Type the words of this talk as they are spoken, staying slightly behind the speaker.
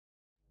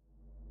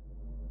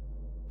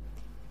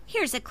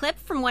Here's a clip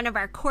from one of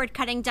our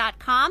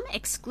cordcutting.com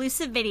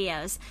exclusive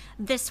videos.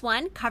 This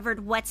one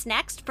covered what's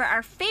next for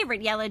our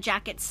favorite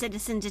Yellowjackets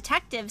citizen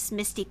detectives,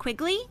 Misty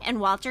Quigley and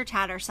Walter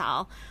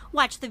Tattersall.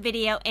 Watch the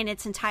video in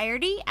its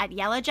entirety at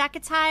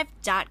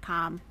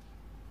yellowjacketshive.com.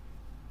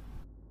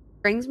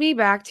 Brings me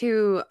back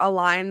to a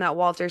line that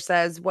Walter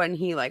says when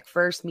he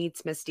first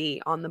meets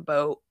Misty on the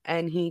boat,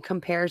 and he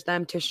compares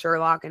them to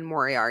Sherlock and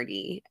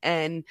Moriarty.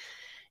 And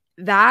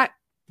that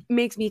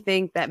makes me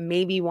think that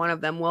maybe one of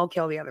them will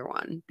kill the other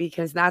one,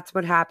 because that's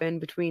what happened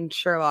between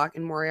Sherlock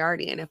and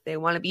Moriarty. And if they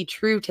want to be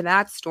true to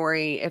that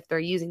story, if they're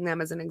using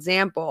them as an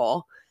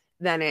example,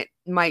 then it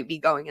might be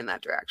going in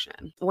that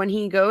direction. When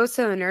he goes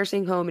to the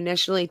nursing home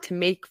initially to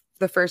make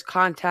the first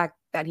contact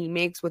that he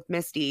makes with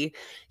Misty,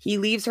 he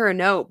leaves her a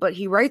note, but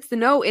he writes the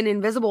note in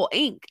invisible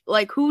ink.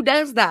 Who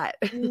does that?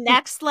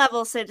 Next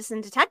level citizen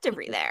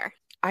detectivery there.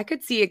 I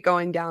could see it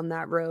going down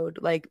that road,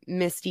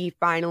 Misty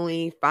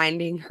finally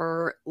finding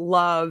her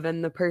love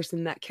and the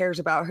person that cares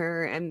about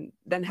her, and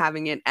then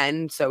having it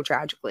end so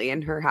tragically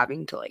and her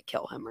having to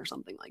kill him or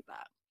something like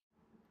that.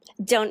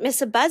 Don't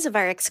miss a buzz of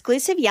our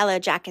exclusive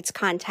Yellowjackets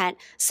content.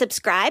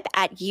 Subscribe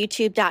at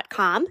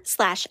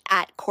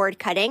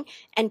youtube.com/@cordcutting,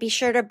 and be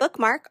sure to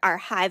bookmark our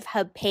Hive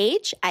Hub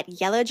page at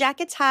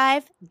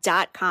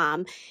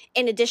yellowjacketshive.com.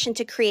 In addition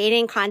to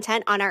creating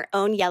content on our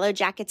own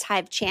Yellowjackets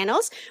Hive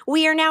channels,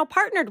 we are now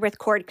partnered with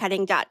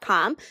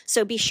cordcutting.com,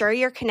 so be sure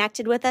you're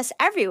connected with us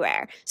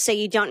everywhere so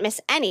you don't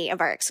miss any of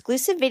our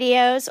exclusive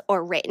videos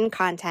or written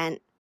content.